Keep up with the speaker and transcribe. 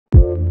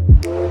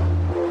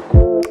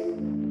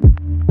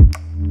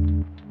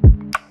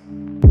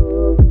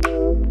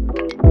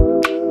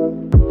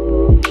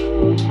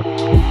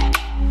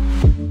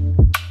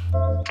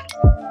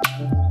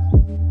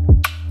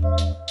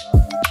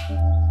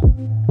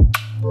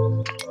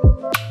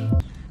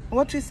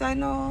What you say,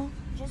 Noah?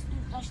 Just eat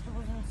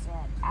vegetables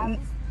instead.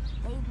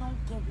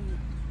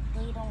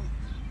 They don't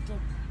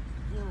give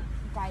you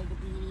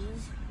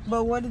diabetes.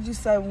 But what did you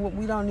say?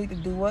 We don't need to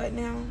do what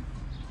now?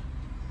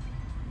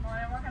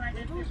 What can I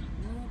get you?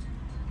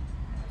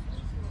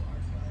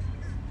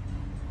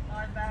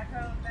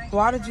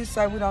 Why did you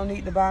say we don't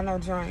need to buy no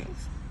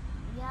drinks?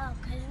 Yeah,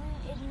 because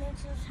it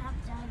makes us have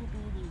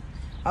diabetes.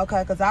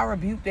 Okay, because I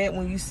rebuked that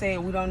when you said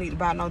we don't need to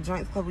buy no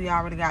drinks because we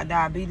already got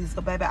diabetes.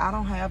 So, baby, I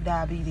don't have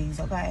diabetes,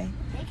 okay?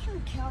 They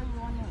can kill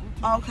you on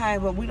your Okay,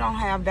 but we don't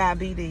have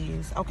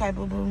diabetes. Okay,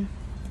 boo-boo?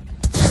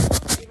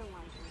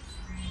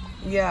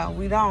 Yeah,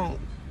 we don't.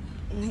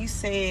 He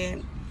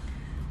said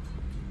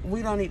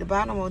we don't need to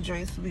buy no more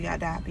drinks because we got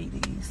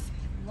diabetes.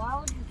 Why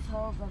would you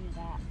tell them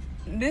that?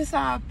 This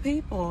our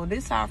people.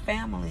 This our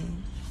family.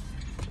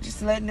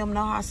 Just letting them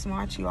know how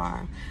smart you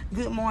are.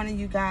 Good morning,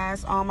 you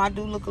guys. I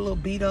do look a little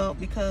beat up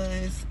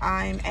because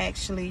I'm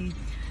actually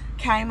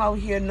came over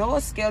here.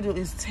 Noah's schedule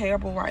is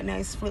terrible right now.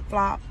 It's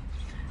flip-flop.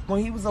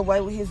 When he was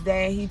away with his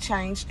dad, he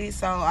changed it.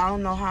 So I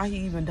don't know how he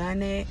even done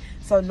that.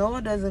 So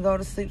Noah doesn't go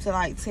to sleep till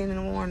like 10 in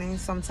the morning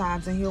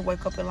sometimes. And he'll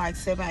wake up at like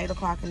 7, 8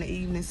 o'clock in the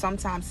evening.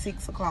 Sometimes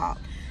 6 o'clock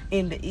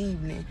in the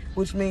evening.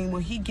 Which means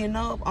when he getting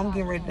up, I'm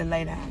getting ready to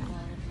lay down.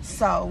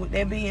 So with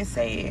that being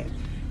said,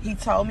 he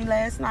told me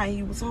last night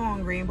he was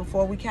hungry, and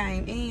before we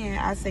came in,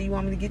 I said, you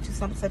want me to get you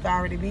something since I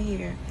already be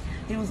here?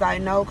 He was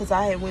like, no, because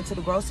I had went to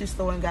the grocery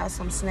store and got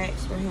some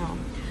snacks for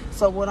him.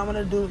 So what I'm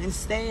going to do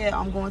instead,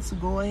 I'm going to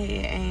go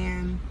ahead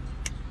and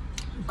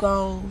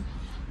go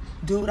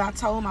do what I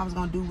told him I was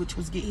going to do, which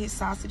was get his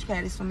sausage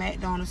patties from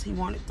McDonald's. He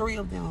wanted 3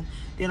 of them.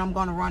 Then I'm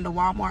going to run to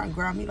Walmart and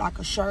grab me like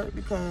a shirt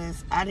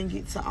because I didn't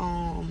get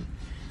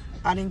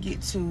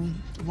to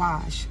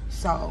wash.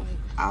 So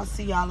I'll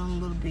see y'all in a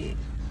little bit.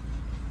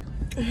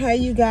 Hey,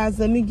 you guys,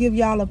 let me give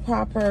y'all a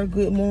proper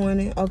good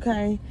morning,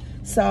 okay?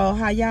 So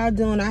how y'all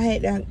doing? I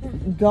had to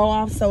go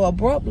off so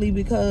abruptly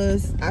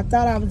because I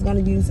thought I was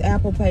going to use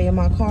Apple Pay and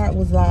my card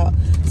was locked.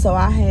 So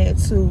I had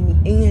to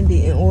end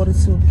it in order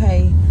to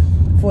pay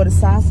for the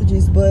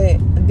sausages. But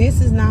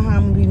this is not how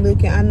I'm going to be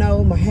looking. I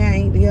know my hair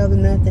ain't together,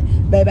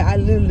 nothing. Baby, I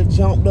literally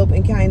jumped up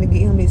and came to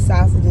get him his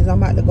sausages.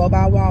 I'm about to go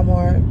by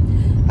Walmart.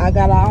 I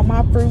got all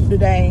my fruit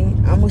today.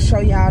 I'm going to show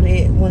y'all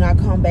that when I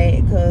come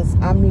back because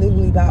I'm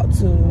literally about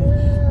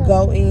to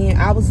go in.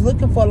 I was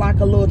looking for like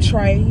a little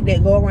tray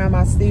that go around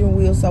my steering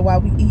wheel so while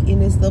we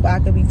eating and stuff, I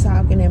could be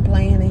talking and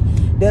planning.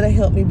 That'll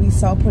help me be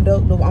so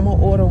productive. I'm going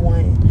to order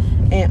one.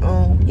 And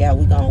yeah,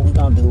 we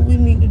gonna do what we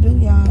need to do,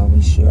 y'all.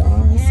 We sure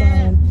are.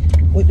 So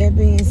with that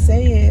being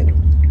said,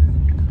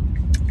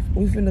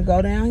 we finna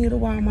go down here to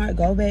Walmart,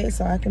 go back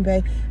so I can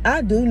pay.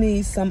 I do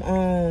need some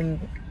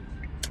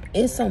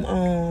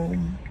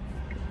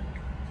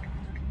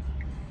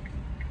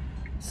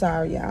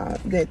sorry y'all,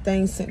 that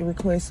thing sent a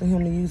request for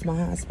him to use my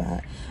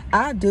hotspot.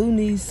 I do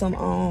need some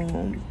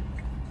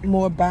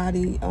more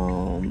body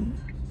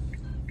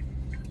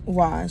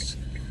wash,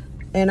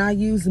 and I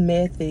use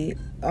Method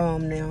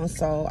now,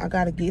 so I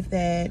gotta get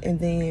that, and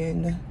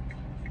then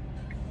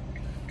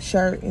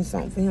shirt and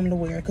something for him to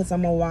wear because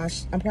I'm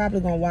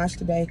probably gonna wash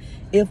today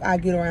if I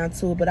get around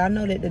to it. But I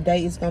know that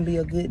today is gonna be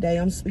a good day.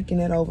 I'm speaking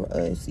that over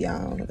us,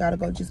 y'all.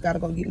 Just gotta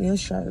go get me a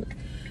shirt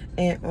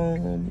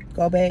and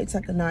go back,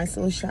 take a nice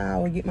little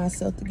shower, get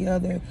myself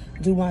together,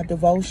 do my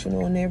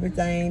devotional and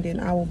everything, then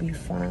I will be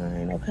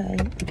fine, okay?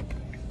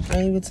 I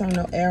ain't even turn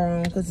no air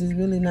on because it's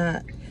really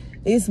not.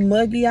 It's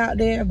muggy out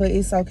there, but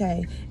it's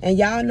okay. And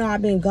y'all know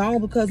I've been gone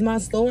because my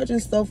storage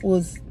and stuff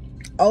was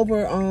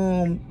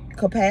over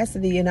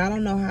capacity, and I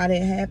don't know how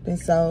that happened.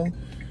 So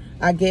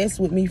I guess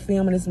with me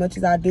filming as much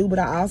as I do, but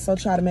I also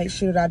try to make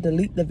sure that I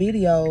delete the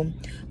video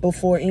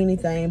before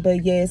anything.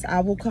 But yes, I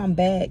will come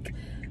back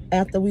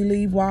after we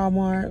leave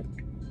Walmart.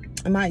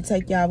 I might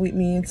take y'all with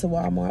me into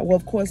Walmart. Well,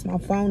 of course, my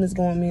phone is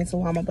going me into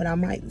Walmart, but I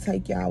might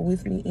take y'all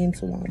with me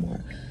into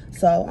Walmart.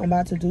 So I'm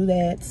about to do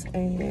that,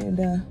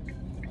 and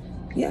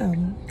yeah,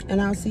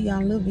 and I'll see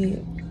y'all in a little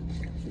bit.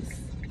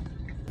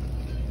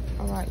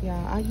 All right,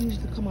 y'all, I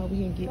usually come over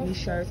here and get these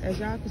shirts. As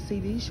y'all can see,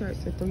 these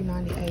shirts are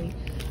 $3.98.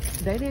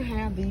 They didn't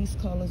have these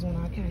colors when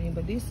I came,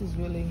 but this is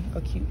really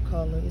a cute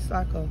color. It's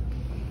like a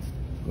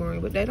green,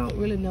 but they don't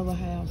really never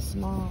have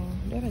small.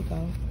 There they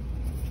go.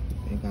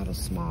 They got a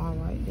small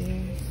right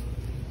there.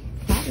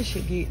 Probably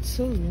should get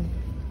 2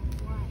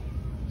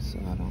 so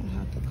I don't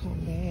have to come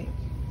back.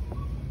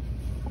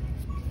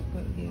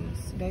 But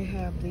yes, they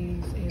have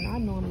these, and I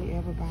normally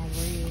ever buy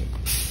red.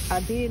 I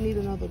did need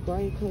another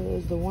gray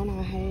because the one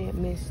I had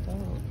messed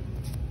up.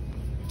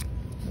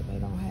 But they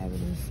don't have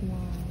it in small.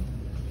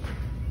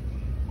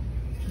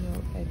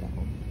 Nope, they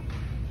don't.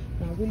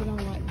 And I really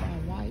don't like to buy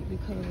white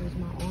because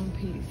my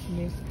armpits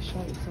mess the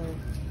shirts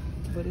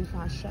up. But if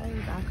I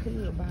shave, I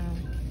could buy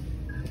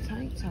the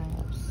tank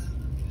tops.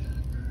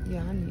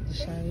 Yeah, I need to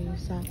shave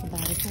so I can buy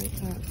the tank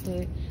tops.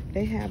 But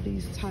they have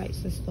these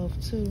tights and stuff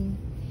too.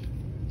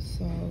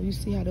 So you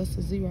see how that's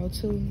a 0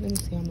 too? Let me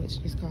see how much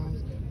this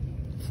costs.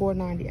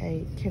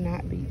 $4.98.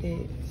 Cannot beat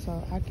that.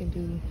 So I can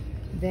do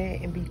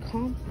that and be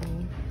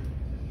comfortable.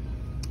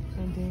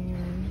 And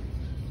then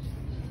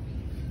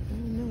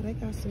they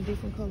got some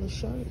different color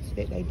shirts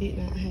that they did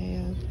not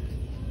have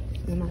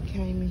when I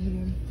came in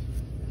here.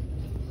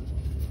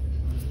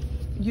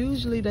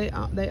 Usually they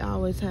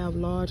always have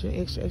large and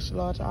extra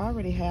large. I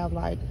already have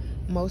like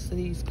most of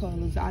these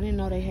colors. I didn't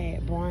know they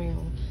had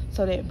brown.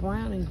 So that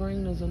brown and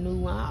green is a new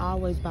one. I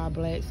always buy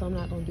black, so I'm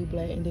not gonna do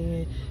black. And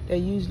then they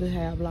usually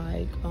have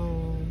like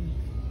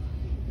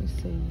let's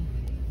see.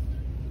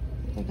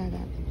 I think I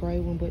got the gray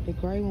one, but the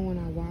gray one when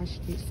I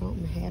washed it,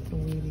 something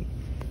happened with it.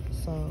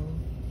 So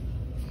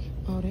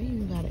oh, they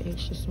even got an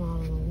extra small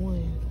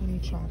one. Let me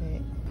try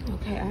that.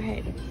 Okay,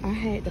 I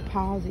had to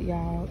pause it,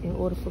 y'all, in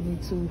order for me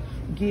to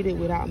get it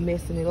without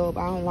messing it up.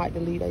 I don't like to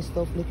leave their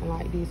stuff looking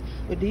like this.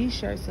 But these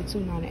shirts are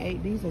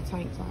 $2.98. These are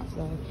tank tops,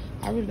 though.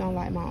 I really don't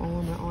like my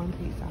arm and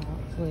armpits out,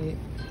 but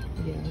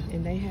yeah.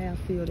 And they have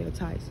filled their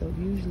tight, so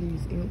usually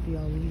it's empty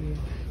over here.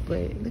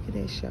 But look at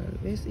that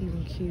shirt. That's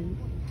even cute.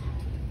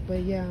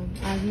 But yeah,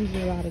 I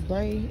usually buy the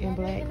gray and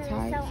black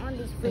tights. On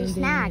these free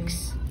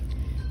snacks.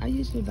 I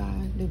usually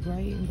buy the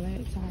gray and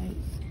black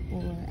tights,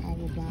 or I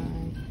will buy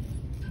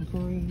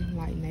green,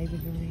 like navy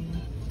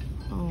green.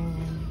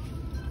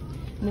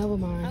 Never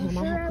mind him.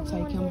 I have to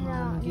take him home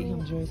and get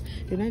him dressed.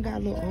 Then they got a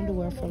little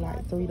underwear for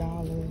like $3.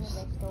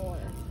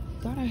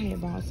 Thought I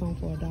had bought some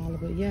for $1,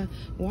 but yeah,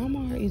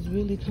 Walmart is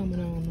really coming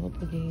on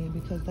up again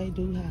because they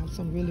do have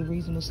some really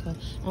reasonable stuff.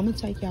 I'm gonna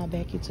take y'all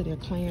back into their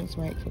clearance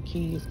rack for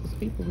kids because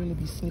people really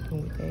be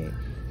slipping with that.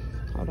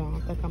 Hold on, I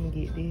think I'm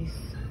gonna get this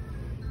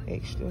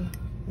extra.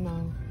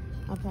 No,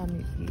 I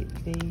probably need to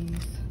get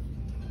these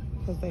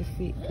because they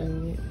fit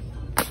good.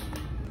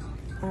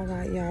 All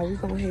right, y'all, we're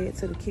gonna head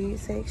to the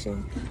kids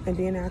section, and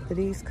then after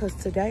this, because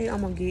today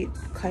I'm gonna get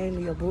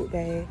Kaylee a book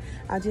bag.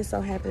 I just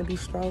so happen to be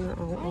strolling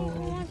on I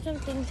want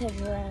something to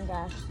drink,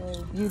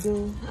 Ashley. You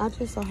do? I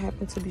just so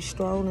happen to be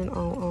strolling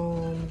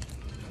on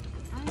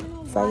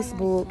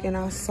Facebook, and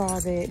I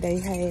saw that they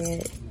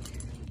had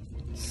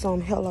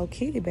some Hello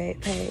Kitty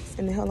backpacks,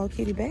 and the Hello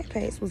Kitty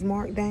backpacks was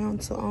marked down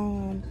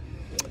to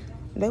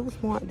they was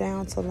marked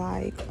down to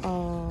like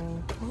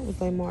what was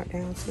they marked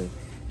down to?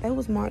 They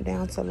was marked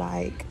down to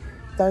like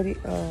 30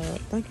 I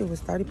think it was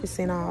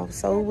 30% off.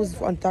 So it was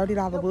a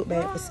 $30 book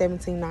bag for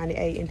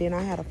 $17.98, and then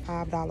I had a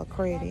 $5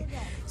 credit.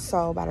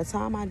 So by the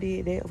time I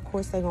did that, of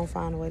course they're gonna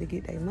find a way to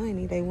get their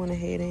money. They went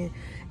ahead and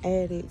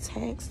added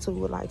tax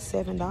to it, like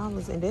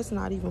 $7, and that's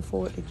not even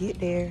for it to get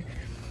there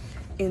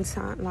in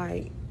time.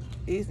 Like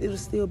it'll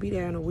still be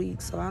there in a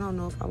week, so I don't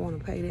know if I want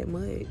to pay that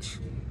much,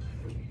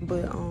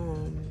 but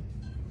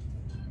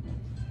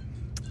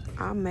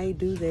I may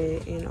do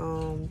that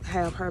and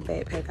have her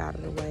backpack out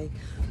of the way,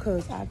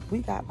 because we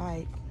got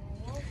like,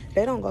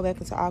 they don't go back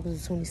until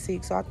August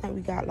 26th, so I think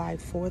we got like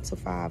 4 to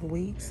 5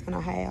 weeks and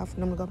a half,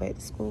 and I'm gonna go back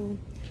to school.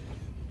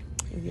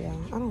 Yeah,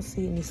 I don't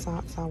see any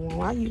socks I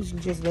want. I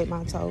usually just let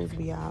my toes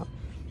be out.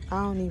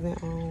 I don't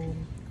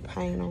even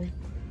paint them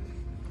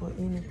or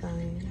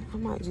anything. I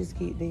might just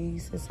get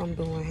these since I'm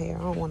doing hair.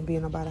 I don't want to be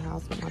in nobody's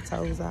house with my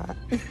toes out.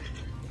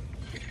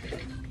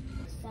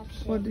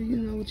 Well, do you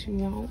know what you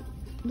want?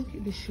 Look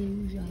at the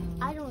shoes, y'all.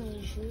 I don't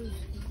need shoes.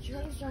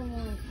 Shoes are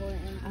more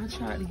important. I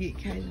tried to get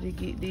Kaylee to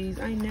get these.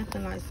 Ain't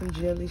nothing like some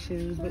jelly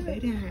shoes, but they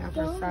didn't have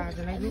her size,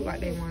 and they look like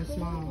they weren't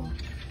small.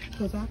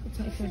 Because I could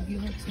take her to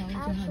get her toes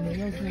and her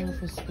nails done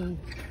for school.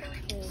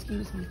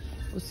 Excuse me,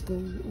 for school.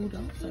 Ooh,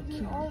 those are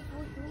cute.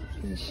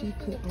 And she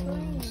could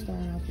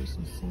start off with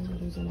some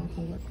sandals, and I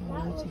can work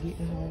my way to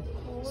getting her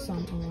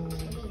some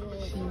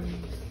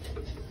shoes.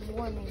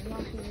 Let me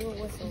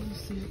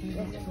see what they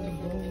got for the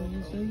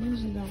boys. They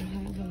usually don't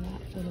have a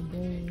lot for the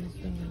boys,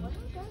 though.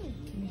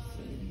 Let me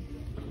see.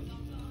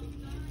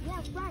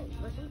 Yeah, right.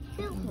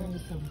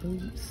 There's some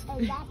boots.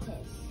 Hey, that's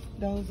it.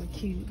 Those are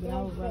cute, but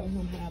I would rather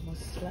him have a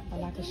strap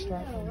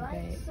on the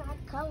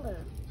back. Color.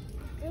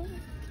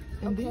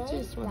 And they're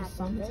just for the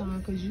summertime,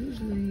 because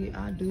usually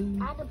I do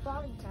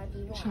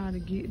try to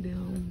get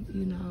them,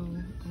 you know,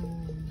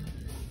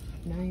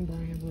 name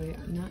brand,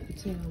 but not to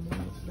tear them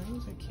up.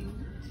 Those are cute.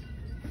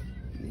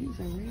 These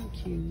are real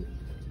cute.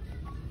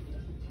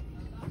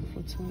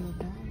 For $12.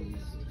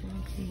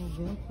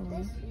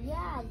 Velcro.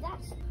 Yeah,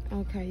 that's...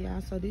 Okay,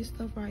 y'all, so this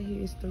stuff right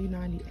here is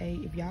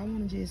 $3.98. If y'all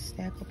want to just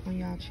stack up on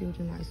y'all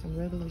children like some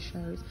regular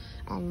shirts,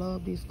 I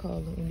love this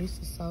color, and this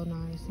is so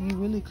nice. You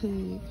really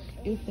could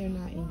if they're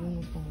not in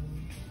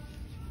uniform.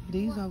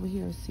 These over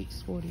here are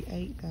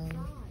 $6.48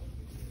 though,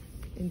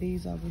 and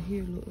these over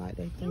here look like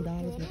they're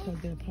 $3 because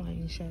they're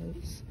plain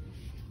shirts.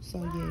 So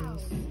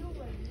yes,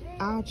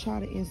 I'll try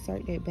to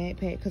insert that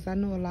backpack, because I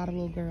know a lot of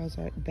little girls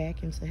are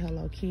back into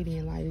Hello Kitty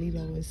and like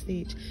Lilo and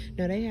Stitch.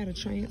 Now they had a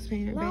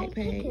transparent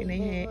backpack, and they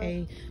had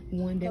a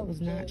one that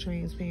was not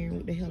transparent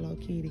with the Hello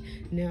Kitty.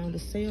 Now the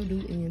sale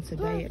do end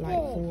today at like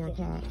 4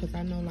 o'clock, because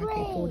I know like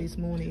at 4 this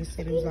morning it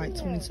said it was like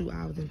 22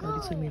 hours and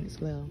 32 minutes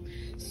left.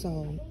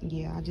 So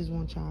yeah, I just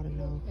want y'all to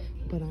know.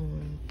 But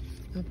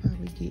I'll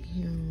probably get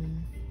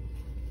him,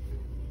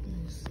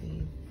 let's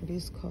see,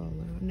 this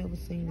color. I've never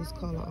seen this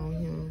color on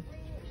him.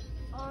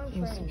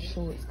 And some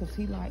shorts, because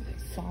he like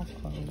soft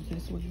clothes.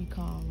 That's what he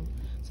call them.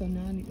 So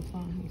now I need to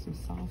find him some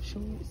soft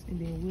shorts, and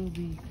then we'll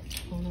be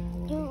on our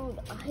way. Dude,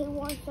 I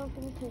want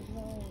something to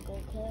drink,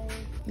 okay?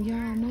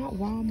 Y'all, not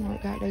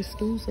Walmart got their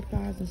school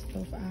supplies and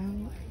stuff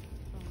out.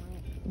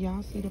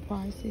 Y'all see the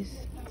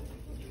prices?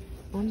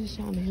 I'm just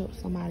trying to help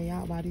somebody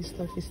out while this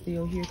stuff is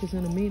still here, because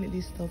in a minute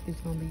this stuff is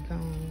gonna be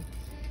gone.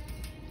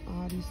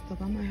 All this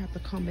stuff, I might have to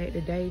come back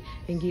today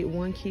and get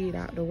one kid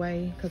out the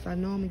way, because I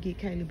know I'm gonna get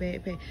Kaylee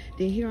backpack.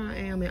 Then here I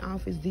am in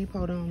Office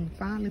Depot done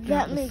finally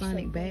found the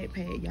Sonic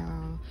backpack,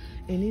 y'all.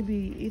 And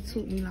it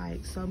took me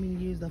like so many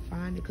years to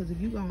find it, because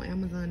if you go on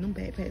Amazon, them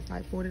backpacks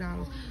like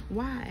 $40.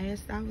 Why I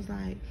asked, I was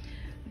like,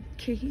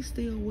 can he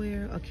still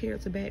wear a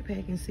character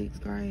backpack in 6th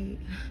grade?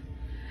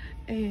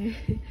 And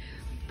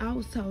I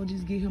was told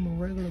just get him a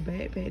regular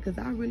backpack, because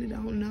I really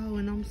don't know,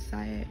 and I'm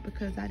sad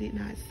because I did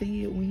not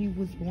see it when he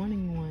was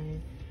wanting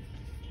one.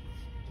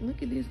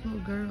 Look at this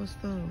little girl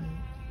stuff.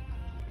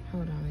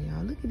 Hold on,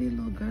 y'all. Look at this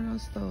little girl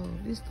stuff.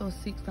 This stuff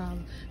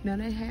 $6. Now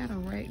they had a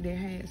rack that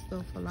had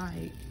stuff for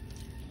like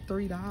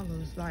 $3,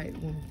 like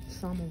when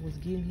summer was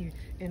getting here.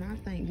 And I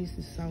think this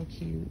is so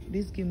cute.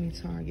 This give me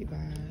Target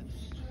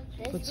vibes.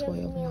 This gives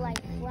me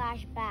like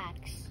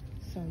flashbacks.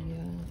 So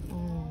yeah,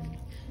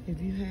 if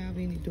you have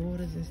any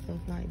daughters and stuff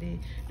like that,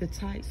 the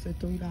tights are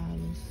 $3.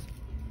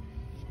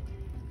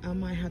 I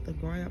might have to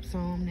grab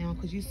some now,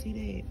 because you see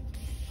that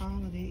all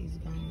of that is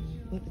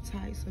gone, but the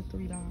tights are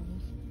 $3.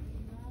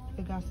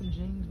 They got some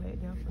jeans back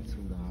there for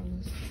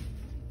 $2.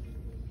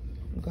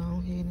 Go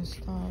ahead and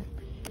start.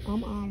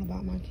 I'm all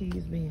about my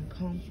kids being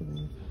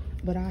comfortable,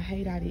 but I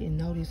hate I didn't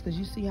know this, because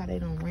you see how they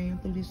done ran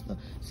through this stuff.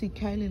 See,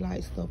 Kaylee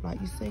likes stuff like,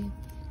 you see,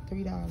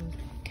 $3.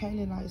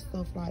 Kaylee likes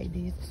stuff like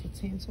this for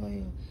 $10,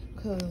 $12,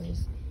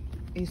 because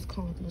it's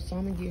comfortable. So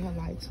I'm gonna get her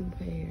like 2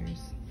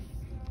 pairs.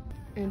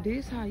 And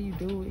this how you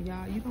do it,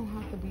 y'all. You don't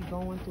have to be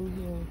going through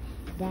here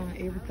buying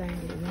everything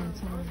at one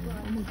time.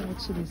 I'm gonna go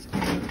to this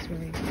clearance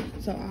rack.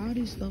 So all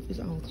this stuff is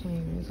on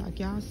clearance. Like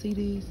y'all see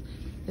this?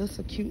 That's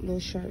a cute little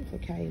shirt for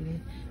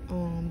Kaylee.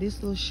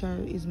 This little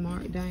shirt is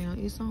marked down.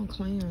 It's on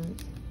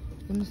clearance.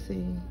 Let me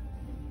see.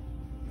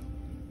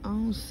 I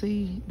don't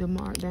see the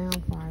marked down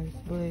price,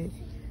 but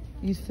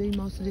you see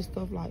most of this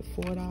stuff like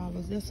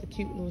 $4. That's a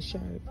cute little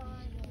shirt.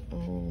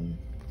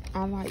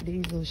 I like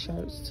these little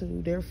shirts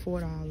too. They're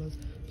 $4.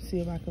 See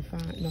if I can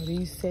find, no,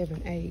 these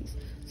 7/8.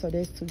 So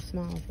that's too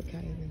small for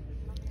Kaylee.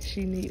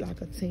 She need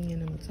like a 10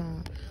 and a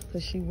top,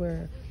 because she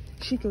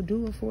could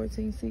do a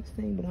 14,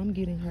 16, but I'm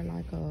getting her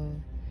like a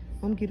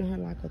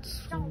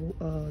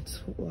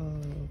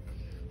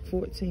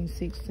 14,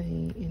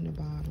 16 in the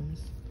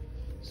bottoms.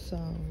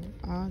 So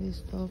all this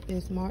stuff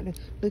that's marked.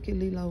 Look at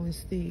Lilo and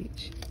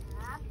Stitch.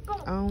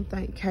 I don't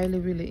think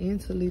Kaylee really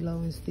into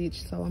Lilo and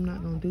Stitch, so I'm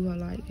not gonna do her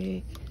like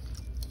that.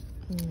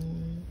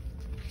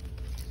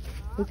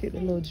 Look at the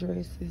little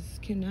dresses.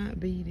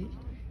 Cannot beat it.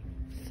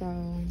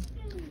 So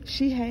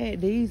she had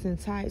these in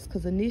tights,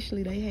 because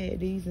initially they had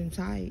these in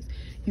tights.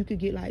 You could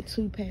get like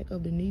 2-pack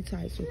of the knee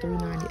tights for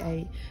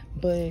 $3.98,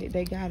 but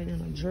they got it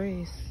in a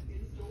dress,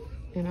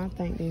 and I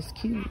think that's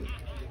cute.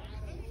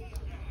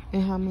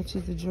 And how much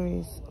is the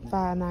dress?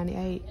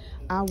 $5.98.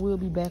 I will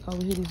be back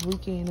over here this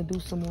weekend to do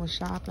some more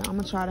shopping. I'm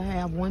gonna try to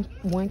have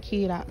one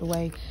kid out the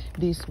way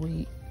this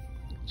week.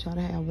 Try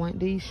to have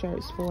these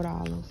shirts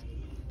 $4.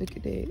 Look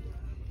at that.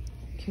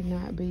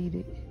 Cannot beat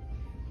it.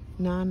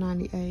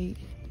 $9.98.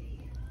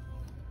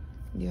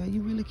 Yeah,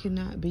 you really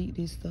cannot beat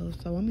this stuff.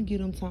 So I'm gonna give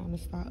them time to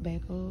stock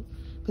back up,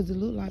 because it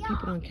look like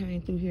people done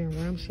came through here in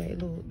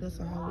ramshackle. Look, that's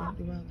a whole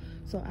empty row.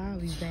 So I'll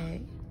be back.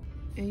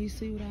 And you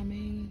see what I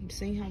mean?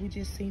 See how we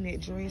just seen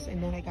that dress,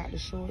 and then they got the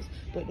shorts,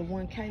 but the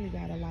one Kaylee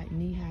got are like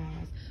knee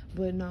highs.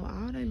 But no,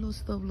 all that little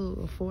stuff, look,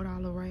 a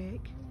 $4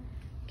 rack.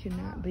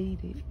 Cannot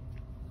beat it.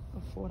 A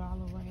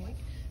 $4 rack.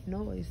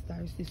 Noah is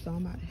thirsty, so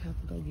I'm about to have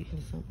to go get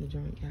him something to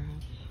drink, y'all.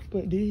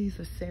 But these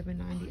are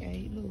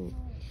 $7.98. Look,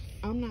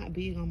 I'm not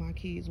big on my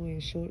kids wearing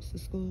shorts to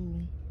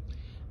school.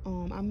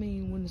 I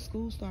mean, when the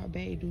school start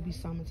back, it do be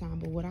summertime.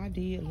 But what I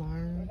did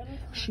learn,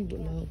 she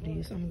would love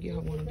this. I'm gonna get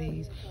her one of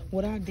these.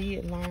 What I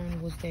did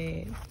learn was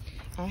that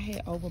I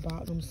had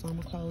overbought them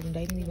summer clothes, and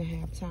they didn't even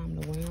have time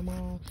to wear them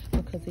all,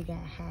 because it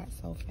got hot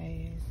so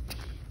fast.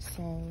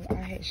 So I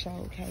had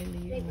showed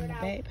Kaylee on the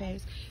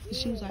backpacks, and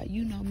she was like,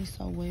 you know me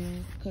so well,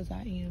 because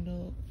I ended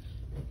up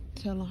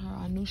telling her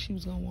I knew she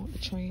was gonna want the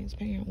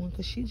transparent one,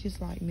 because she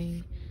just like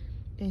me,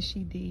 and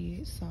she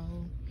did. So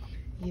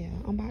yeah,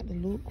 I'm about to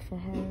look for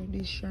her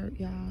this shirt,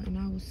 y'all, and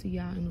I will see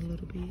y'all in a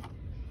little bit.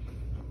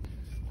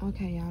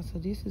 Okay, y'all, so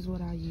this is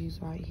what I use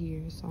right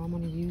here. So I'm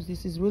gonna use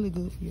this. It's really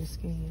good for your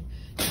skin.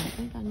 I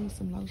think I need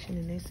some lotion,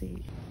 and that's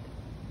it.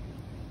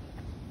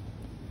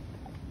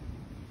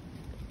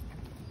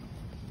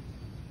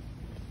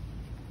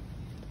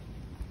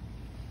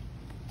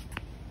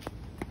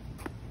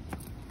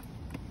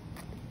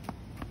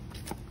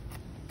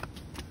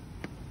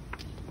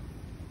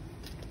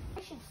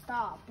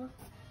 Stop.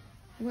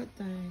 What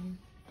thing?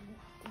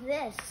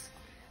 This.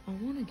 I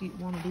want to get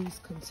one of these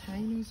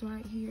containers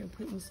right here and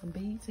put me some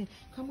beads in.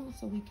 Come on,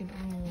 so we can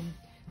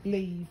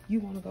leave. You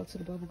want to go to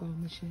the bubblegum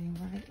machine,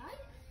 right?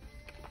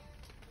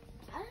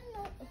 I don't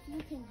know. you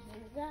can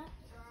hear that,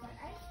 but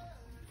I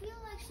feel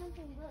like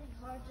something really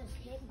hard just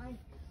hit my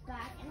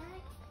back,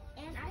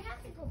 and I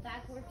have to go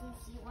backwards and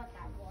see what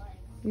that was.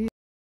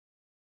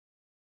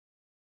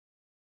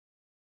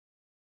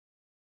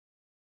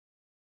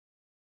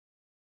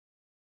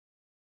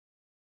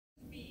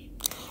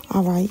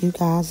 All right, you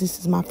guys, this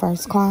is my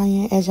first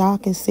client. As y'all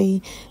can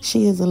see,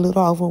 she is a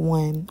little over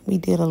 1. We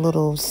did a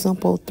little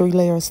simple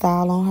 3-layer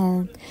style on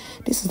her.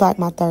 This is like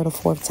my 3rd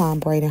or 4th time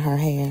braiding her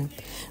hair,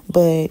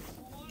 but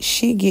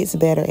she gets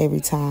better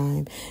every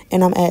time.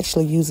 And I'm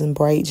actually using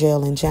braid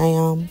gel and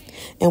jam,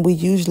 and we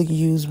usually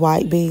use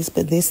white beads,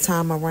 but this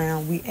time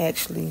around we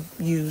actually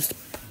used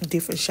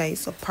different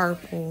shades of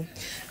purple,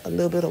 a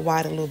little bit of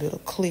white, a little bit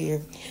of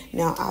clear.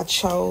 Now I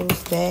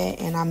chose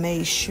that, and I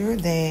made sure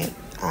that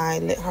I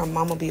let her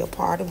mama be a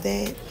part of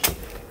that,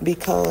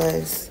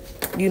 because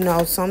you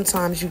know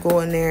sometimes you go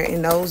in there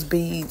and those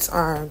beads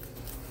are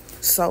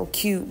so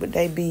cute, but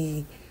they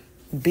be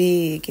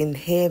big and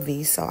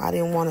heavy. So I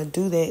didn't want to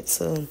do that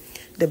to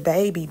the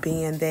baby,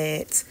 being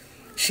that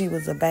she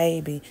was a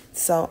baby.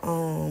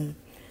 So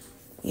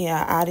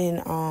yeah, I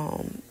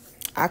didn't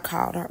I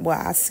called her. Well,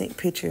 I sent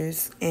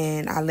pictures,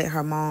 and I let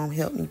her mom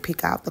help me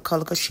pick out the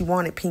color, because she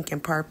wanted pink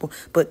and purple,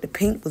 but the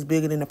pink was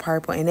bigger than the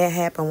purple, and that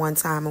happened one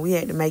time, and we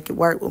had to make it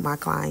work with my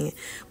client.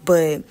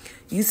 But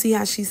you see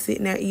how she's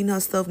sitting there eating her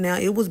stuff now?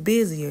 It was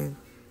busier,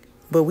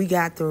 but we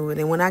got through it.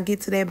 And when I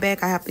get to that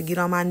back, I have to get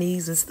on my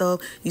knees and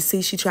stuff. You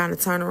see she trying to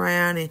turn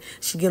around, and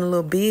she getting a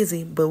little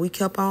busy, but we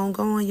kept on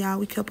going, y'all.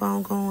 We kept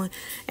on going.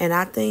 And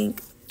I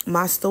think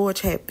my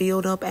storage had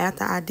filled up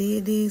after I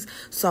did these,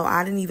 so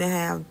I didn't even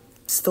have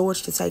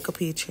storage to take a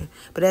picture.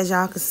 But as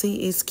y'all can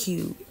see, it's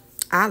cute.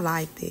 I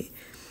liked it.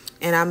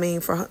 And I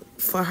mean,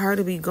 for her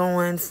to be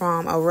going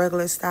from a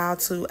regular style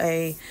to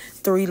a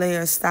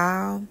 3-layer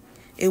style,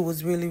 it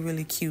was really,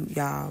 really cute,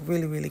 y'all.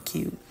 Really, really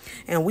cute.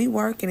 And we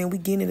working and we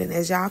getting it. And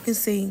as y'all can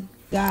see,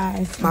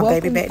 guys, my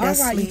baby back there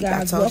asleep.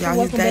 I told y'all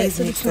his days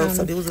mixed up,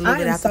 so there was a little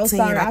bit after 10.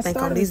 I think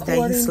on this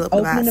day he slept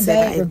about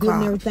 7, 8 o'clock.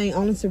 And everything,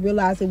 only to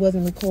realize it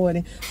wasn't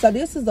recording. So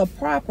this is a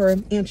proper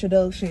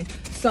introduction.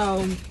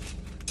 So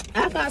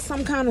I got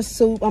some kind of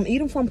soup. I'm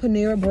eating from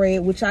Panera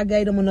Bread, which I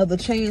gave them another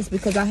chance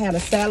because I had a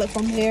salad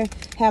from there,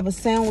 have a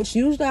sandwich.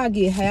 Usually I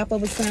get half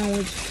of a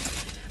sandwich.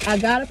 I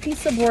got a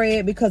piece of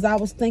bread because I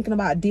was thinking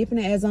about dipping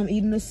it as I'm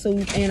eating the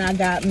soup. And I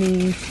got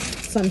me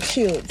some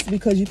chips,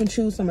 because you can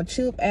choose from a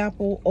chip,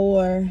 apple,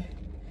 or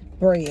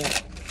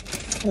bread.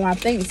 Or I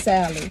think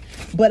salad.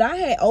 But I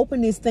had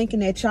opened this thinking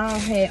that y'all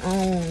had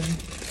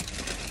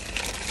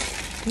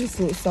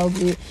this looks so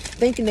good,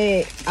 thinking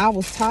that I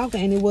was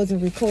talking and it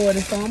wasn't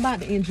recording. So I'm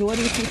about to enjoy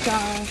this with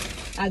y'all.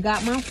 I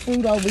got my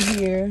fruit over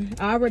here.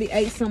 I already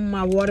ate some of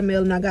my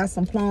watermelon. I got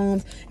some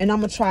plums, and I'm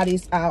gonna try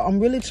this out. I'm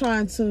really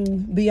trying to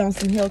be on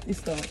some healthy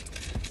stuff.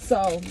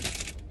 So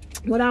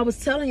what I was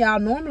telling y'all,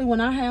 normally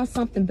when I have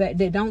something that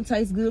don't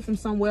taste good from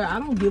somewhere, I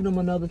don't give them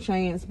another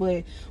chance.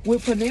 But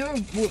with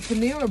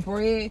Panera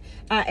Bread,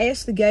 I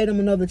actually gave them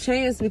another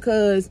chance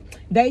because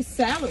their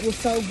salad was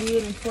so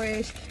good and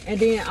fresh. And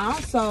then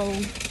also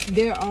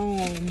their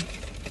let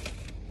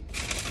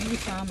me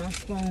find my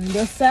spoon.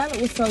 Their salad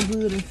was so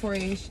good and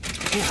fresh,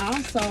 and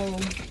also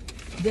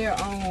their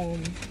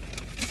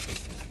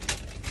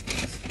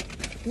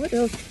what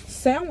else?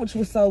 Sandwich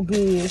was so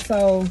good.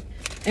 So.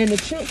 And the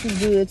chips was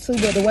good too,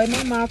 but the way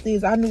my mouth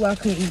is, I knew I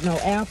couldn't eat no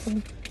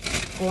apple.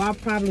 Or I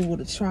probably would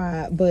have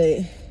tried, but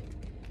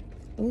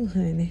oh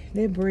honey,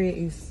 that bread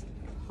is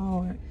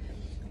hard.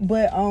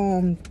 But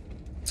I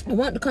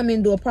wanted to come in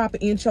and do a proper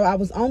intro. I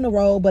was on the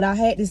road, but I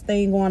had this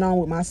thing going on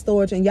with my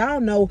storage. And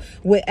y'all know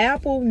with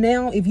Apple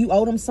now, if you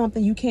owe them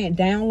something, you can't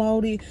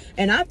download it.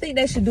 And I think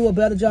they should do a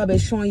better job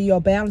at showing you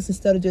your balance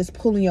instead of just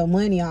pulling your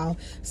money off.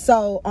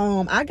 So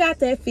I got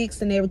that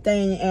fixed and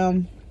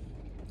everything.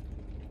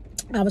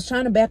 I was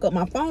trying to back up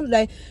my phone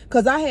today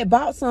because I had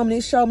bought some and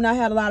it showed me I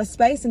had a lot of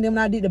space, and then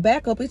when I did the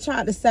backup, it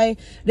tried to say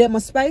that my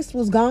space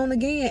was gone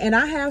again. And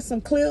I have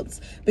some clips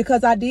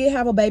because I did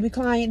have a baby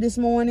client this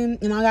morning,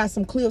 and I got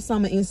some clips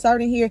I'm gonna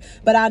insert in here.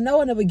 But I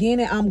know in the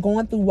beginning I'm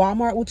going through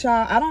Walmart with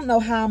y'all. I don't know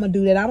how I'm gonna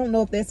do that. I don't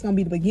know if that's gonna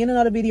be the beginning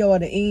of the video or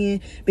the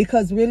end,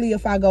 because really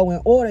if I go in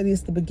order,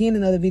 it's the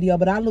beginning of the video.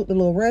 But I looked a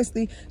little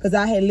rusty because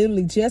I had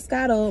literally just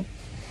got up,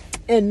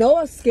 and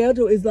Noah's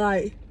schedule is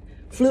like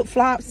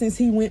flip-flop since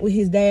he went with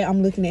his dad.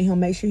 I'm looking at him,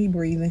 make sure he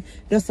breathing.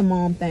 That's a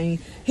mom thing.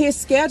 His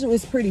schedule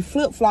is pretty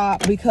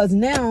flip-flop because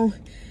now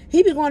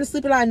he be going to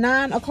sleep at like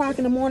 9 o'clock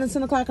in the morning,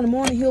 10 o'clock in the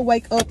morning. He'll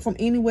wake up from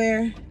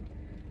anywhere,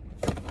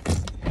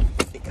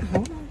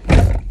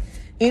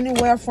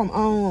 anywhere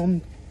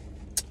from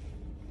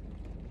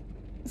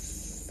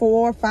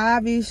 4,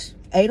 5-ish,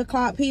 8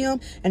 o'clock p.m.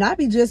 and I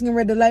be just getting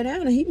ready to lay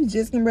down, and he be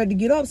just getting ready to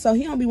get up, so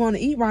he don't be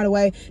wanting to eat right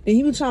away. Then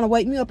he be trying to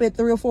wake me up at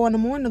 3 or 4 in the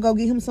morning to go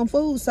get him some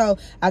food. So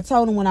I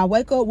told him when I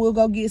wake up, we'll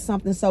go get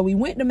something. So we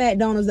went to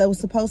McDonald's. They was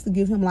supposed to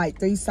give him like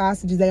 3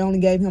 sausages. They only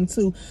gave him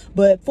 2.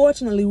 But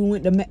fortunately, we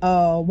went to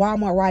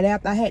Walmart right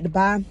after. I had to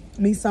buy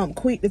me something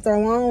quick to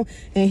throw on.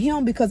 And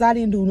him, because I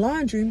didn't do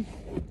laundry,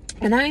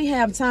 And I ain't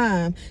have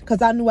time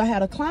because I knew I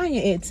had a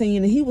client at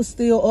 10 and he was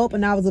still up,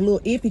 and I was a little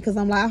iffy because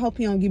I'm like, I hope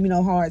he don't give me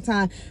no hard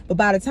time. But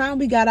by the time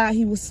we got out,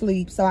 he was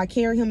asleep. So I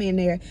carried him in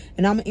there,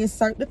 and I'm going to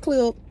insert the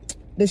clip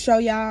to show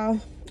y'all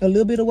a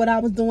little bit of what I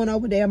was doing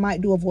over there. I might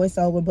do a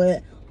voiceover,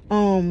 but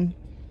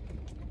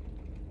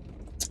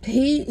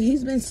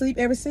he's been asleep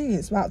ever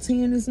since about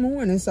 10 this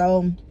morning.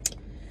 So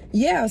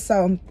yeah,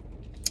 so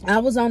I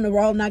was on the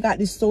road and I got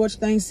this storage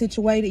thing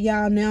situated,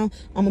 y'all. Now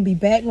I'm gonna be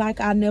back like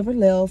I never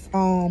left.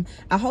 I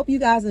hope you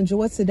guys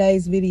enjoyed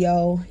today's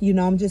video. You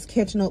know, I'm just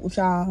catching up with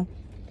y'all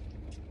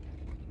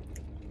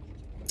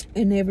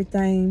and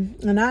everything.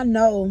 And I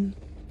know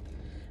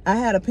I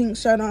had a pink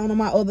shirt on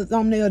my other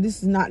thumbnail.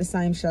 This is not the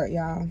same shirt,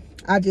 y'all.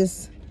 I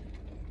just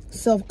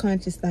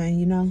self-conscious thing,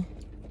 you know.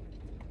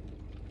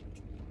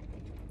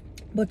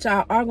 But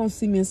y'all are gonna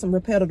see me in some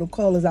repetitive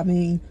colors. I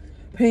mean,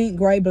 pink,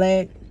 gray,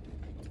 black.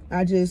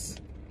 I just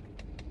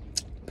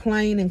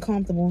plain and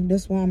comfortable.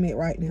 That's where I'm at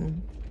right now.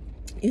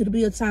 It'll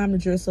be a time to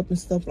dress up and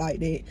stuff like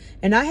that.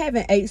 And I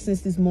haven't ate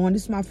since this morning.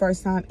 This is my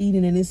first time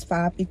eating, and it's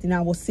 5:50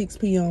 now. Well, 6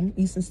 p.m.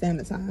 Eastern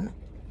Standard Time.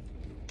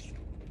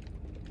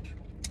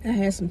 I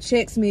had some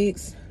Chex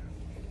Mix.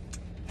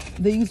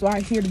 These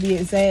right here to be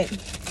exact.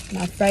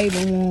 My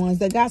favorite ones.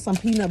 They got some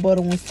peanut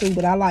butter ones too,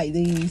 but I like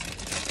these.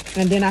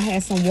 And then I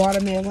had some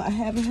watermelon. I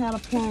haven't had a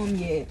plum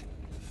yet.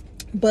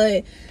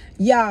 But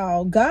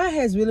y'all, God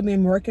has really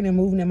been working and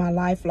moving in my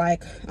life.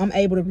 Like, I'm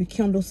able to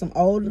rekindle some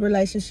old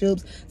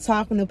relationships,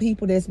 talking to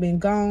people that's been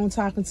gone,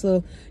 talking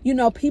to, you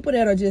know, people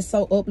that are just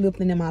so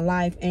uplifting in my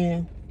life.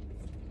 And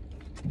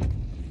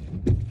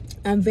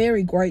I'm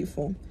very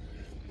grateful.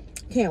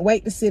 Can't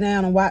wait to sit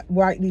down and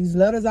write these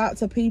letters out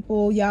to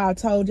people. Y'all,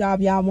 told y'all if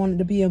y'all wanted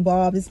to be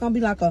involved. It's going to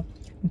be like a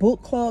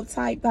book club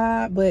type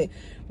vibe, but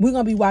we're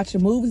gonna be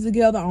watching movies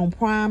together on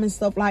Prime and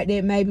stuff like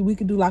that. Maybe we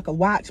could do like a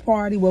watch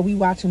party where we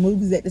watching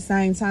movies at the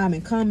same time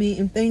and comment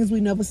and things we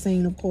never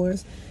seen, of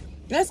course.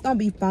 That's gonna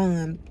be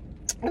fun.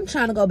 I'm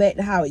trying to go back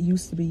to how it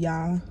used to be,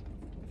 y'all,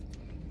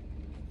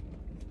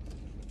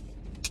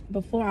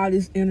 before all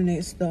this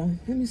internet stuff.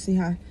 Let me see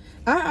how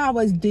I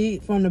always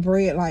dig from the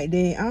bread like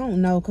that. I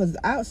don't know, because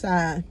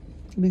outside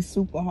be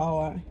super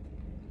hard,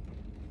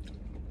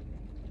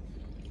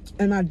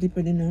 and I dip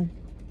it in there.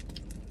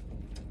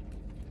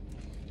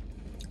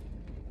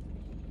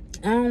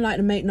 I don't like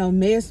to make no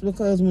mess,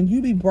 because when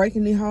you be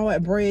breaking the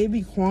hard bread, it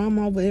be crumb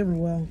over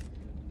everywhere.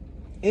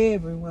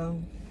 Everywhere.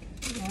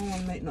 I don't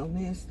want to make no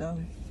mess, though.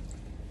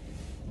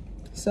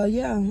 So,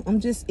 yeah, I'm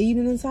just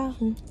eating and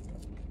talking.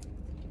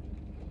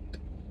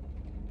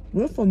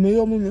 We're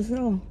familiar with this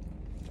show.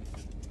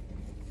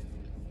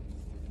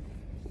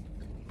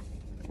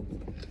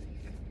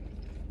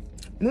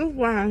 This is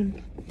why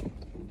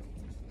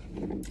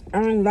I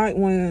don't like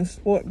wearing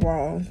sport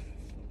bras.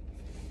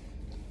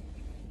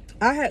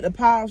 I had to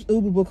pause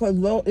Uber because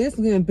it's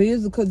getting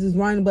busy because it's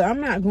raining, but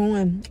I'm not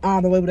going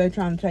all the way where they're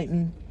trying to take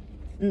me.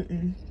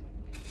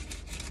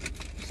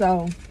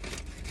 So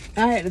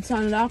I had to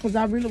turn it off because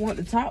I really want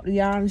to talk to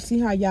y'all and see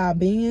how y'all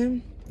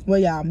been, where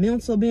y'all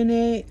mental been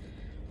at.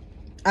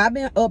 I've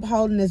been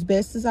upholding as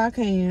best as I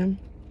can.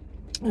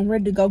 I'm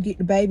ready to go get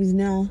the babies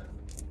now.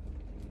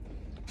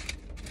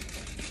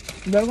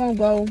 They're gonna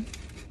go.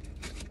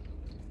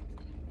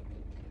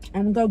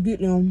 I'm gonna go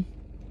get them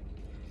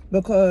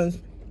because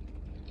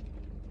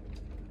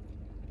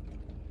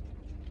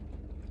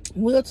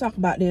we'll talk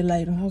about that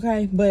later,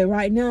 okay? But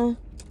right now,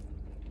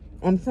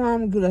 I'm trying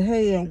to get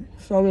ahead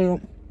so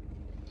that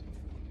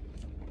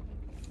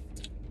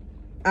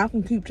I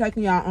can keep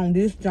taking y'all on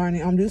this journey,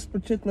 on this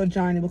particular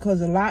journey,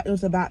 because a lot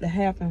is about to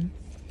happen.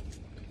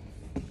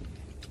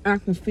 I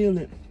can feel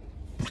it.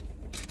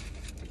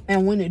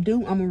 And when it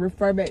do, I'm going to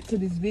refer back to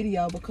this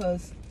video,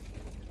 because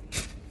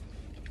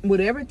with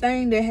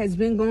everything that has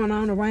been going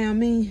on around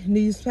me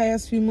these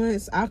past few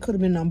months, I could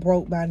have been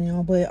broke by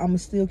now, but I'm going to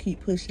still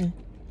keep pushing.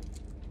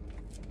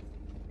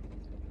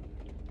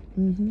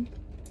 I'm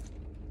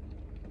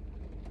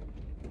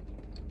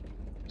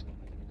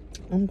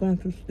going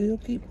to still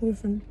keep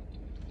pushing.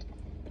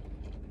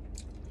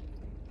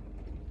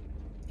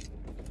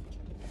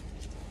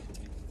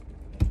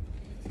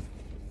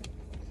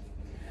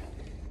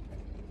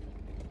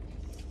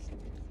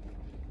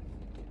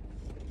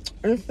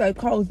 It's like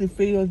cozy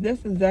feels.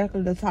 That's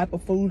exactly the type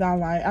of food I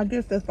like. I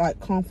guess that's like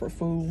comfort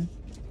food.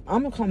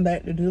 I'm gonna come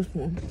back to this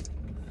one.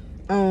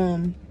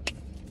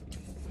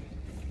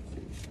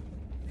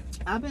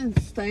 I've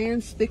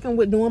been sticking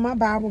with doing my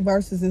Bible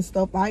verses and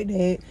stuff like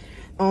that.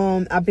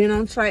 I've been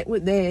on track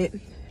with that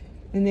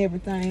and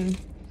everything.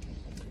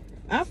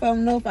 I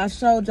don't know if I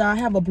showed y'all, I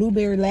have a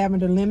blueberry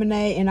lavender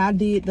lemonade, and I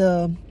did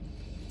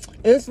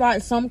it's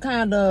like some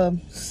kind of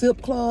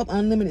sip club,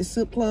 unlimited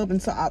sip club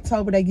until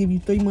October. They give you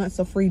 3 months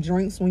of free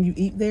drinks when you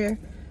eat there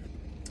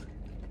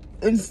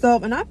and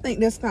stuff. And I think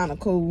that's kind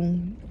of cool.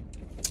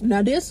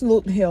 Now, this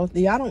looked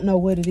healthy. I don't know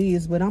what it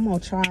is, but I'm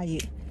going to try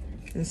it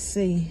and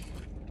see.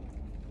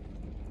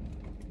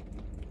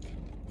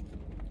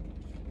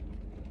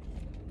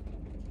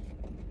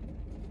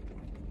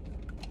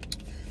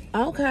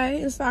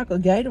 Okay, it's like a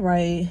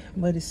Gatorade,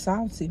 but it's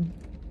salty.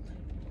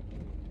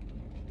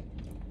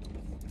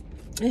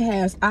 It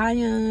has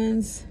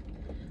ions,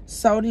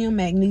 sodium,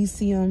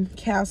 magnesium,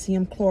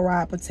 calcium,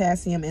 chloride,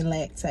 potassium, and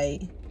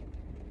lactate.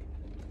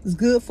 It's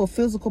good for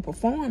physical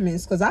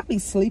performance because I be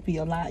sleepy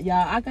a lot,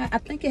 y'all. I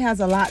think it has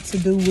a lot to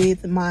do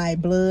with my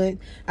blood.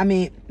 I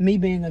mean, me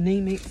being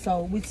anemic,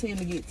 so we tend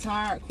to get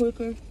tired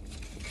quicker.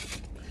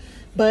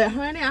 But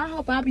honey, I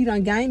hope I be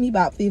done gain me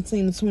about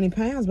 15 to 20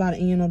 pounds by the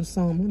end of the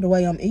summer, the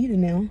way I'm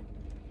eating now.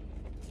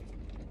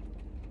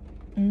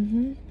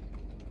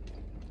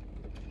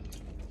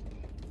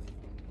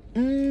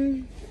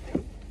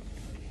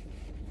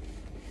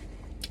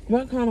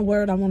 What kind of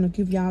word I want to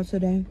give y'all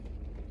today?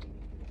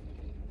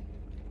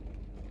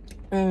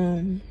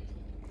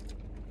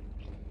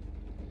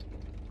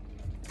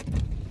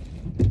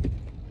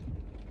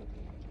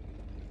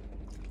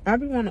 I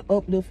be want to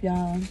uplift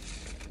y'all,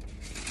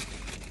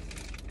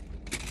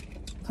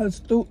 because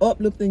through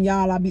uplifting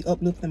y'all, I be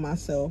uplifting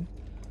myself.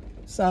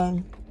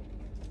 So,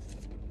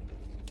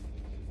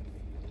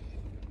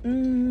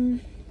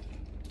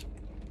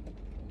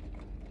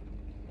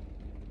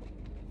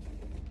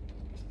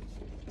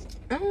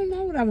 I don't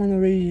know what I want to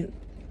read.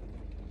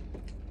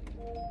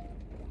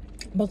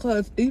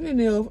 Because even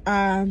if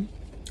I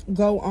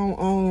go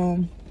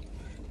on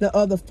the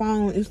other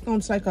phone, it's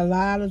going to take a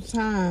lot of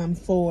time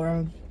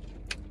for...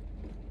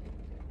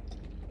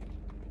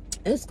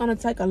 It's going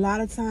to take a lot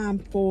of time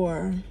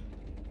for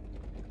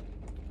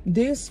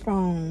this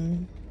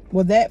phone,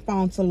 well, that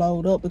phone to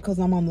load up, because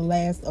I'm on the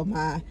last of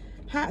my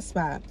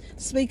hotspot.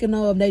 Speaking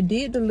of, they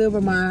did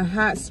deliver my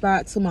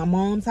hotspot to my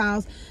mom's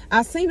house.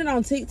 I seen it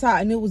on TikTok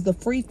and it was the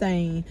free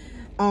thing.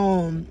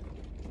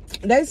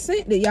 They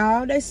sent it,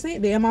 y'all. They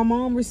sent it and my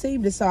mom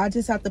received it, so I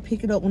just have to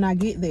pick it up when I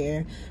get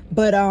there.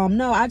 But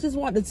no, I just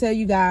want to tell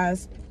you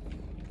guys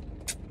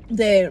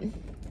that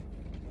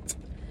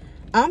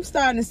I'm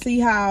starting to see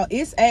how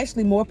it's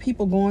actually more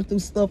people going through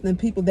stuff than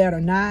people that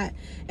are not.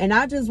 And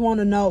I just want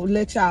to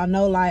let y'all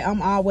know, like,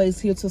 I'm always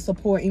here to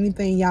support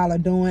anything y'all are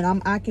doing.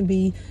 I can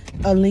be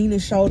a leaning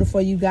shoulder for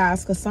you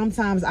guys, because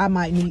sometimes I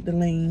might need to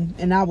lean,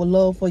 and I would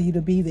love for you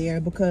to be there,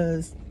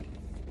 because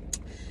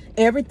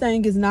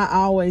everything is not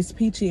always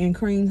peachy and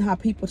cream how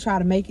people try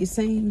to make it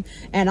seem.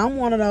 And I'm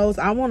one of those.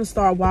 I want to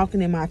start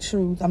walking in my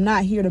truth. I'm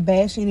not here to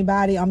bash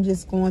anybody. I'm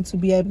just going to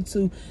be able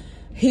to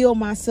heal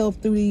myself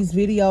through these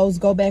videos,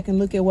 go back and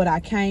look at what I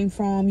came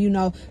from. You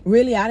know,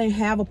 really, I didn't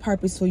have a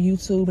purpose for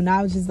YouTube, and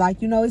I was just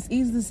like, you know, it's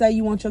easy to say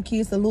you want your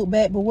kids to look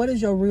back, but what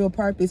is your real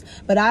purpose?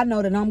 But I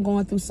know that I'm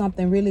going through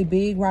something really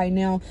big right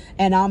now,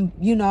 and I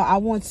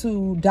want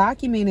to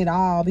document it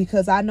all,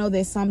 because I know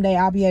that someday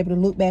I'll be able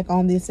to look back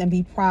on this and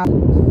be proud.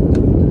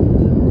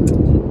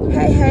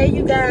 Hey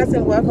you guys,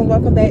 and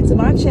welcome back to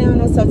my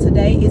channel. So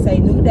today is a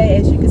new day.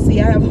 As you can see,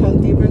 I have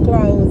on different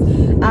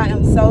clothes. I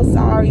am so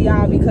sorry,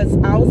 y'all, because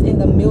I was in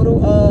the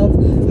middle of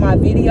my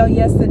video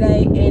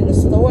yesterday and the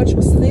storage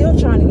was still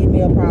trying to give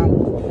me a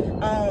problem.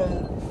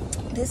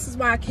 This is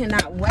why I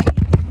cannot wait.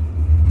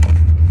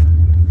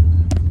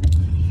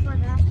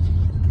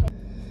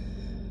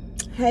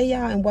 Hey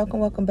y'all, and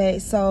welcome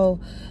back. So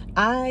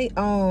I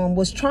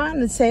was trying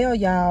to tell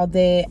y'all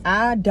that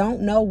I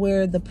don't know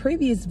where the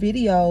previous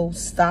video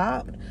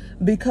stopped,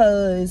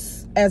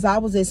 because as I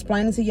was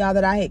explaining to y'all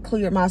that I had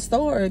cleared my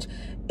storage,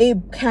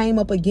 it came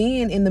up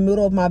again in the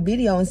middle of my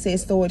video and said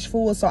storage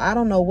full. So I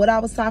don't know what I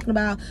was talking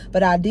about,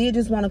 but I did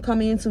just want to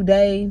come in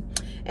today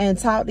and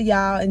talk to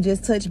y'all and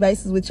just touch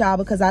bases with y'all,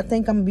 because I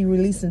think I'm gonna be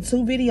releasing 2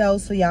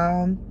 videos for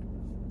y'all.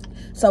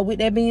 So with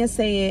that being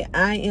said,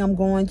 I am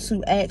going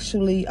to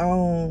actually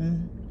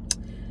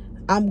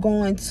I'm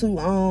going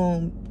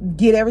to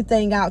get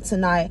everything out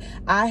tonight.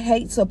 I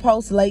hate to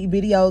post late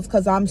videos,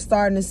 because I'm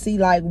starting to see,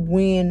 like,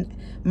 when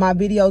my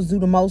videos do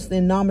the most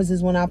in numbers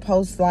is when I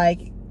post,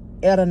 like,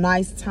 at a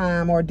nice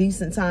time or a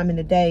decent time in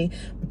the day.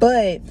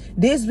 But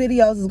this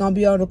video is going to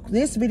be over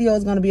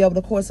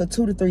the course of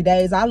 2 to 3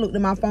 days. I looked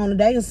at my phone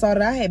today and saw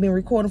that I had been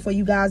recording for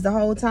you guys the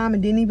whole time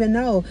and didn't even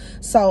know.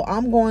 So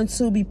I'm going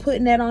to be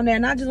putting that on there,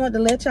 and I just want to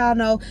let y'all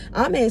know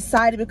I'm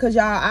excited, because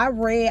y'all,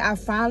 I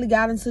finally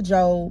got into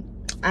Job.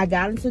 I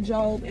got into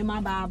Job in my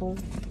Bible,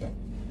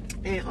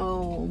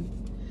 and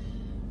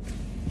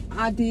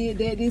I did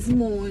that this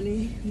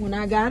morning when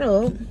I got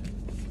up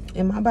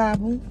in my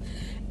Bible.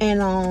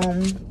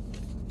 And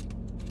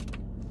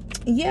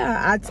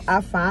yeah,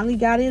 I finally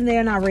got in there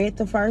and I read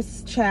the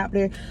first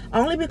chapter,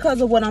 only because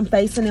of what I'm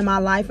facing in my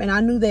life. And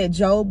I knew that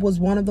Job was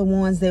one of the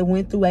ones that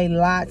went through a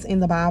lot in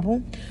the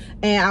Bible,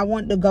 and I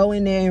wanted to go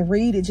in there and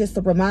read it just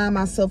to remind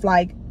myself,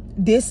 like,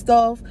 this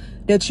stuff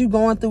that you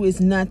going through is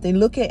nothing.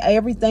 Look at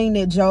everything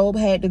that Job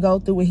had to go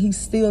through, and he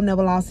still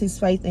never lost his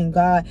faith in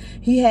God.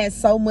 He had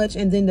so much,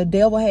 and then the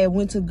devil had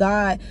went to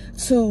God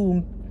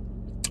to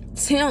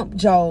tempt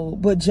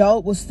Job, but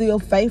Job was still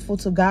faithful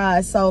to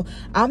God. So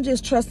I'm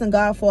just trusting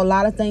God for a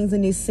lot of things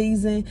in this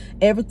season.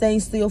 Everything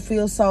still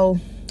feels so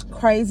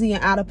crazy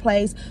and out of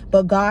place,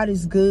 but God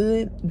is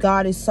good.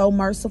 God is so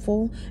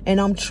merciful, and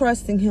I'm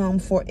trusting him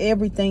for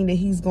everything that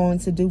he's going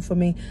to do for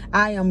me.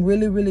 I am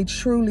really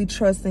truly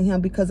trusting him,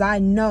 because I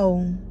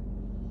know,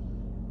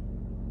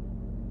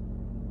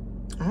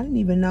 I didn't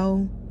even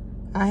know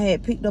I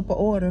had picked up an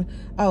order.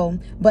 Oh,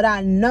 but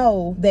I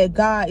know that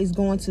God is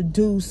going to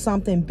do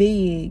something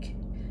big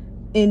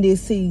in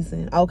this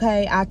season,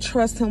 okay? I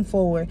trust him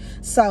for it.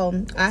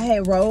 So I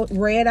had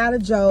read out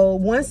of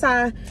Job. Once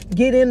I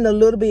get in a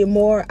little bit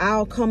more,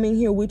 I'll come in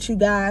here with you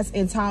guys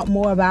and talk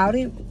more about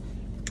it.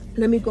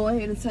 Let me go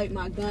ahead and take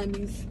my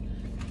gummies,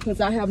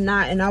 because I have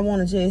not, and I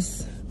want to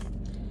just,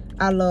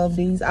 I love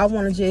these. I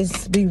want to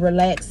just be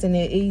relaxing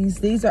at ease.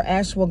 These are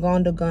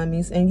ashwagandha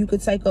gummies, and you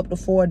could take up to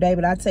 4 a day,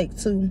 but I take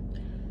 2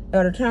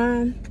 at a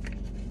time.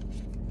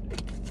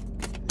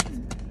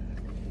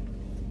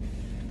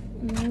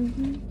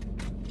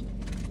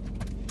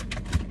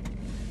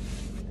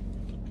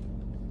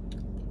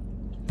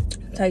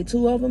 Take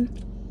 2 of them.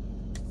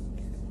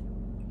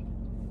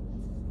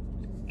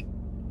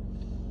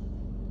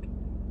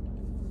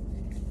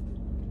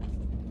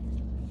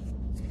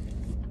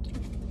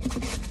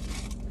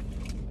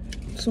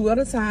 Two at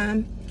a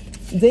time.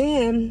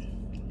 Then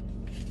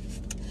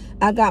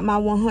I got my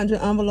 100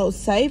 envelope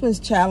savings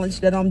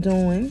challenge that I'm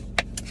doing.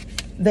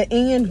 The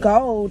end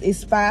goal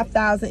is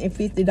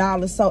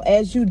 $5,050. So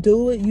as you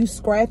do it, you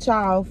scratch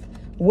off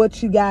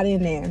what you got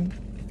in there.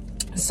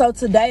 So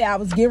today I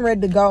was getting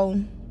ready to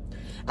go.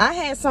 I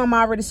had some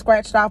already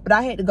scratched off, but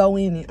I had to go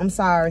in it. I'm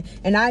sorry.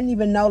 And I didn't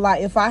even know,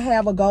 like, if I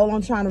have a goal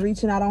I'm trying to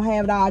reach and I don't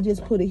have it all, I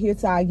just put it here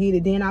till I get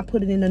it. Then I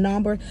put it in the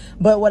number.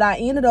 But what I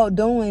ended up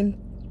doing,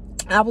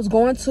 I was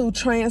going to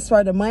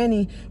transfer the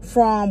money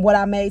from what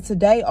I made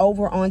today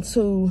over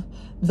onto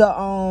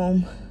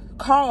the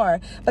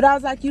card. But I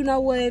was like, you know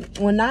what?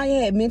 When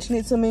Naya had mentioned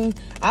it to me,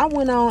 I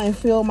went on and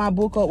filled my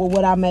book up with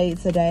what I made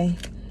today.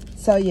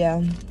 So yeah,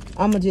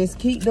 I'm going to just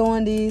keep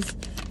doing this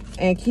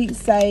and keep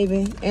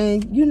saving,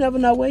 and you never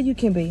know where you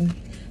can be.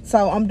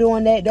 So I'm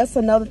doing that. That's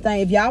another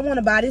thing. If y'all want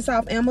to buy this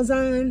off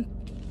Amazon,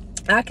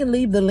 I can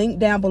leave the link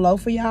down below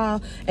for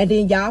y'all, and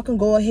then y'all can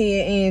go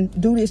ahead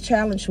and do this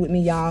challenge with me,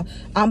 y'all.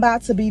 I'm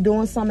about to be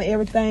doing some of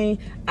everything.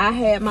 I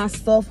had my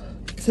stuff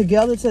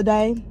together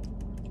today.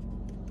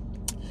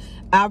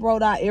 I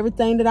wrote out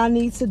everything that I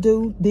need to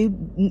do,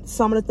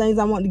 some of the things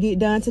I want to get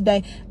done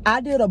today. I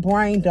did a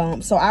brain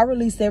dump, so I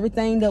released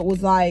everything that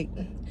was like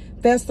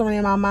festering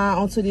in my mind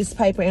onto this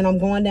paper, and I'm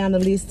going down the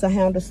list to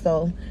handle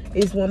stuff.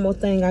 It's one more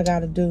thing I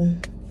gotta do.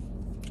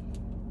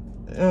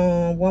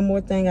 One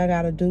more thing I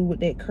gotta do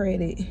with that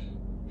credit.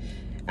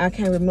 I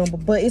can't remember,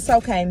 but it's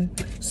okay.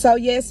 So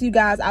yes, you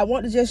guys, I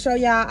want to just show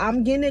y'all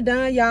I'm getting it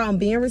done, y'all. I'm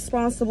being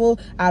responsible.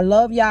 I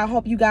love y'all.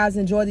 Hope you guys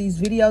enjoy these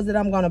videos that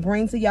I'm going to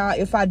bring to y'all.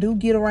 If I do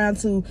get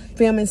around to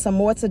filming some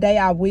more today,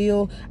 I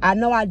will. I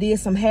know I did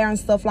some hair and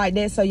stuff like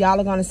that, so y'all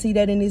are going to see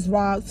that in this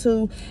vlog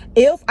too.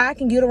 If I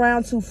can get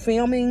around to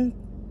filming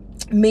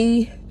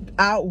me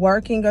out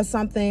working or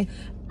something,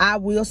 I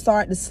will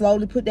start to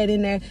slowly put that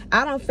in there.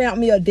 I done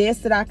found me a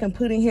desk that I can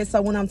put in here, so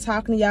when I'm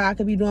talking to y'all, I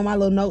can be doing my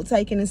little note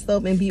taking and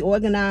stuff and be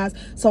organized.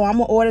 So I'm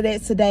gonna order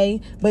that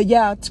today. But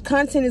yeah,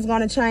 content is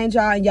gonna change,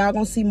 y'all, and y'all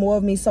gonna see more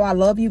of me. So I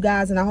love you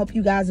guys, and I hope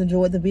you guys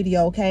enjoyed the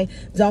video, okay?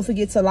 Don't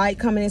forget to like,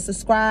 comment, and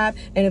subscribe.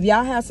 And if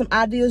y'all have some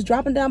ideas,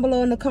 drop them down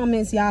below in the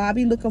comments, y'all. I'll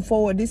be looking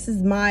forward. This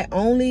is my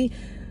only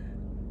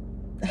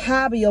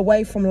hobby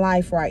away from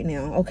life right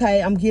now,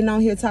 okay? I'm getting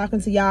on here talking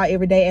to y'all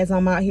every day as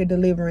I'm out here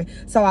delivering.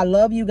 So I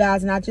love you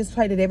guys, and I just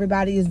pray that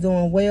everybody is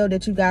doing well,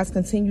 that you guys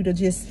continue to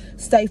just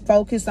stay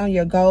focused on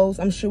your goals.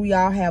 I'm sure we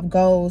all have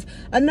goals.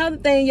 Another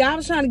thing, y'all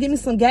was trying to get me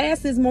some gas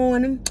this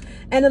morning,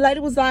 and the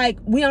lady was like,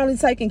 we only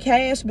taking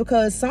cash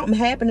because something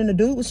happened, and the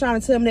dude was trying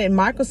to tell me that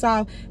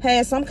Microsoft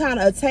had some kind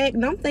of attack,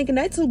 and I'm thinking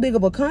they too big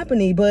of a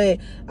company, but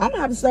I'm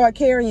gonna have to start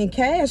carrying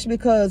cash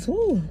because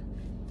whoo,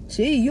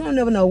 gee, you don't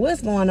never know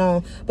what's going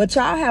on. But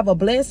y'all have a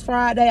blessed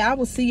Friday. I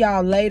will see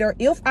y'all later.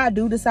 If I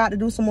do decide to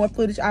do some more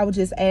footage, I will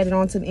just add it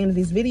on to the end of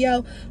this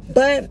video.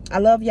 But I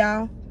love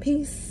y'all.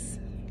 Peace.